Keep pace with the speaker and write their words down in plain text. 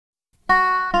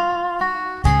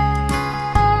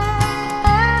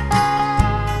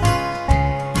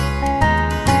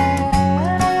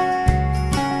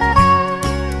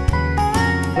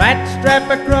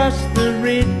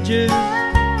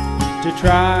to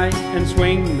try and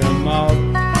swing the mob.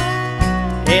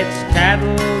 It's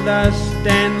cattle dust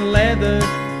and leather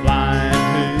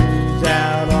flying who's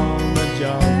out on the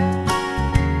job.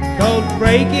 Cold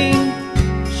breaking,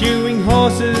 shoeing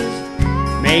horses,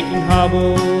 making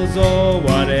hobbles or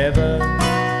whatever.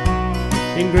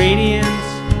 Ingredients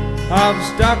of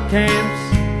stock camps,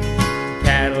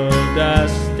 cattle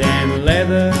dust and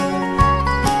leather.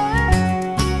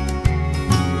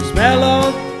 The smell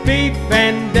of beef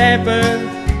and damper,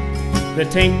 the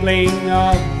tinkling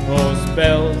of horse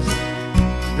bells,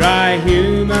 dry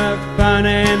humour, fun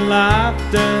and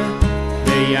laughter,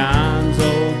 the yarns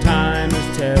old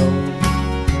timers tell.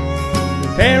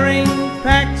 Repairing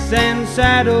packs and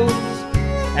saddles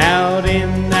out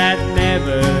in that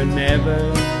never,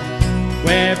 never,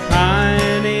 where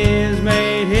pioneers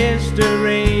made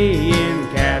history in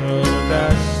cattle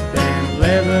dust and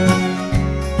leather.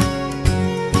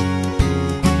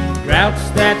 Droughts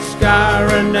that scar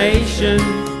a nation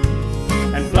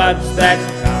and floods that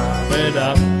carve it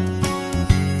up,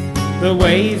 the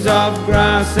waves of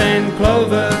grass and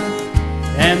clover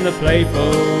and the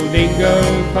playful dingo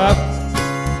pup.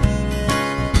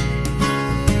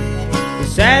 The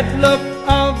sad look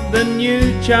of the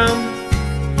new chum,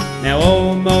 now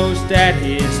almost at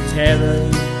his tether.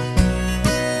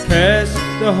 Curse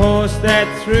the horse that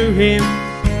threw him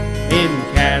in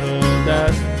cattle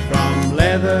dust from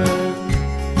leather.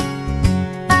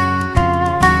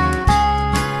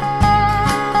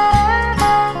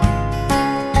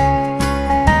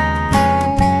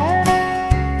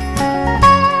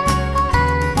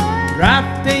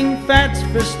 Drafting fats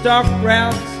for stock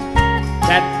routes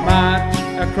that march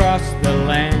across the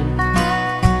land,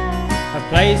 a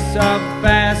place of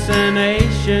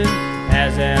fascination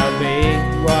as our big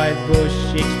white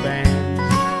bush expands.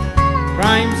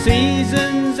 Prime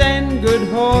seasons and good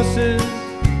horses,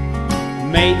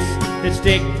 mates that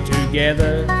stick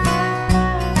together,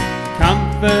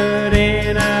 comfort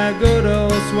in a good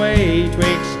old sway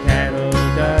twixt cattle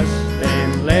dust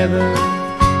and leather.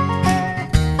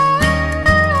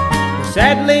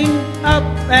 Saddling up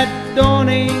at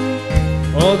dawning,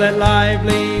 or that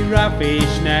lively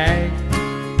roughish nag,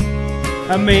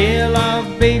 a meal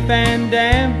of beef and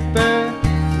damper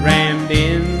rammed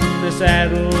in the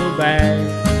saddle bag.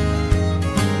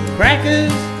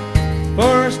 Crackers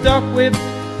for a stock whip,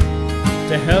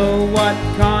 to hell what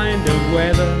kind of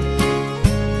weather.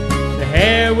 The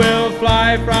hair will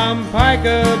fly from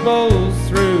piker bulls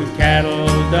through cattle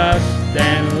dust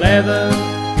and leather.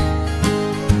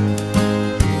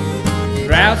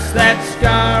 Droughts that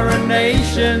scar a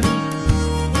nation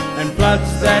and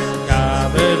floods that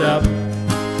carve it up,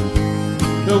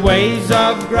 the waves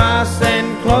of grass and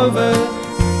clover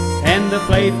and the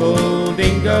playful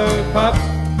dingo pup.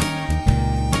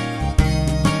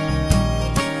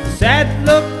 The sad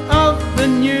look of the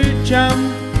new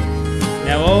chum,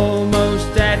 now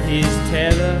almost at his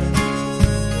tether.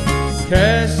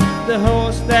 Curse the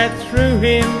horse that threw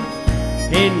him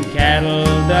in cattle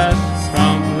dust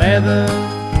from leather.